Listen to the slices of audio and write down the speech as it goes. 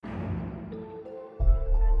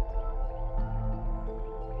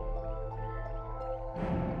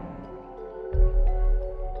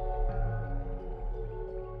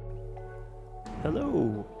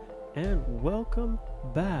Hello, and welcome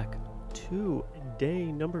back to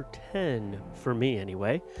day number 10, for me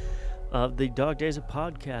anyway, of the Dog Days of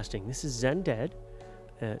Podcasting. This is Zen Dead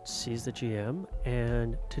at Seize the GM,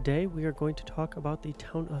 and today we are going to talk about the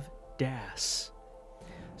town of Das.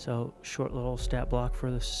 So, short little stat block for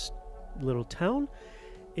this little town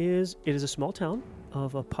is it is a small town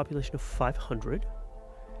of a population of 500.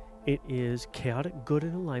 It is chaotic good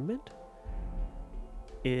in alignment.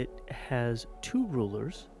 It has two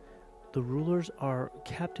rulers. The rulers are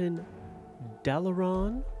Captain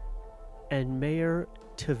Dalaran and Mayor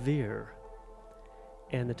Tavir.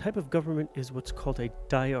 And the type of government is what's called a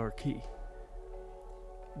diarchy.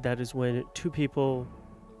 That is when two people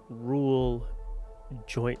rule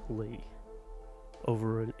jointly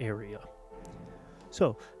over an area.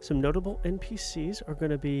 So, some notable NPCs are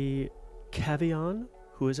going to be Cavion,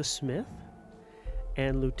 who is a smith,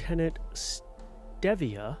 and Lieutenant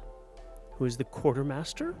Devia, who is the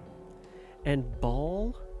quartermaster, and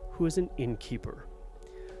Ball, who is an innkeeper.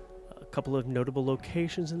 A couple of notable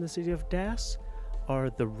locations in the city of Das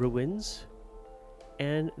are the ruins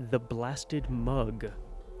and the blasted mug.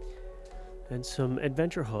 And some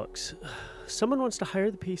adventure hooks. Someone wants to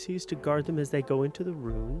hire the PCs to guard them as they go into the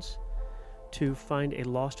ruins to find a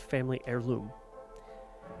lost family heirloom.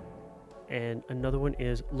 And another one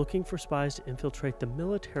is looking for spies to infiltrate the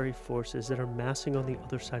military forces that are massing on the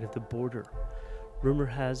other side of the border. Rumor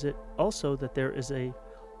has it also that there is a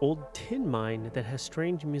old tin mine that has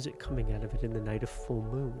strange music coming out of it in the night of full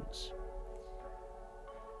moons.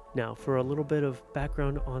 Now, for a little bit of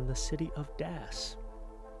background on the city of Das.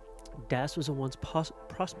 Das was a once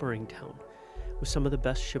prospering town with some of the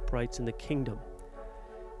best shipwrights in the kingdom.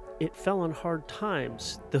 It fell on hard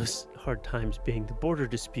times, those hard times being the border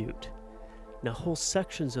dispute. Now, whole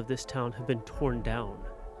sections of this town have been torn down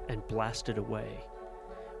and blasted away.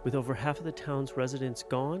 With over half of the town's residents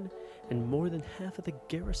gone and more than half of the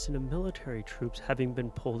garrison of military troops having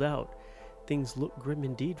been pulled out, things look grim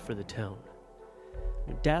indeed for the town.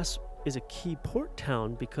 Das is a key port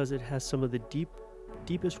town because it has some of the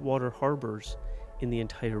deepest water harbors in the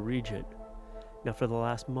entire region. Now, for the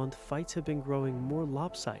last month, fights have been growing more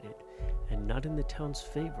lopsided and not in the town's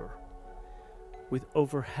favor. With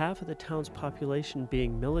over half of the town's population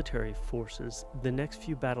being military forces, the next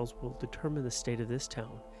few battles will determine the state of this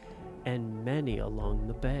town, and many along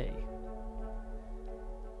the bay.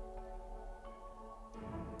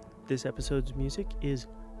 This episode's music is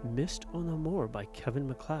Mist on the Moor by Kevin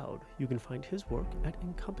MacLeod. You can find his work at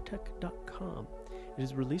incompetech.com. It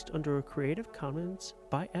is released under a Creative Commons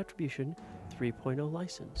by Attribution 3.0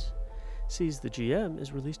 license. Seize the GM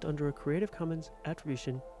is released under a Creative Commons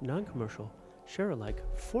Attribution Non-Commercial Share-alike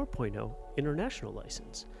 4.0 international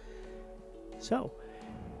license. So,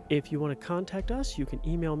 if you want to contact us, you can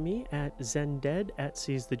email me at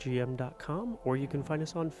zendead@seizethegm.com, or you can find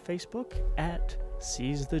us on Facebook at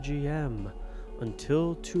Seize the GM.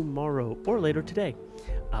 Until tomorrow or later today,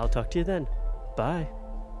 I'll talk to you then. Bye.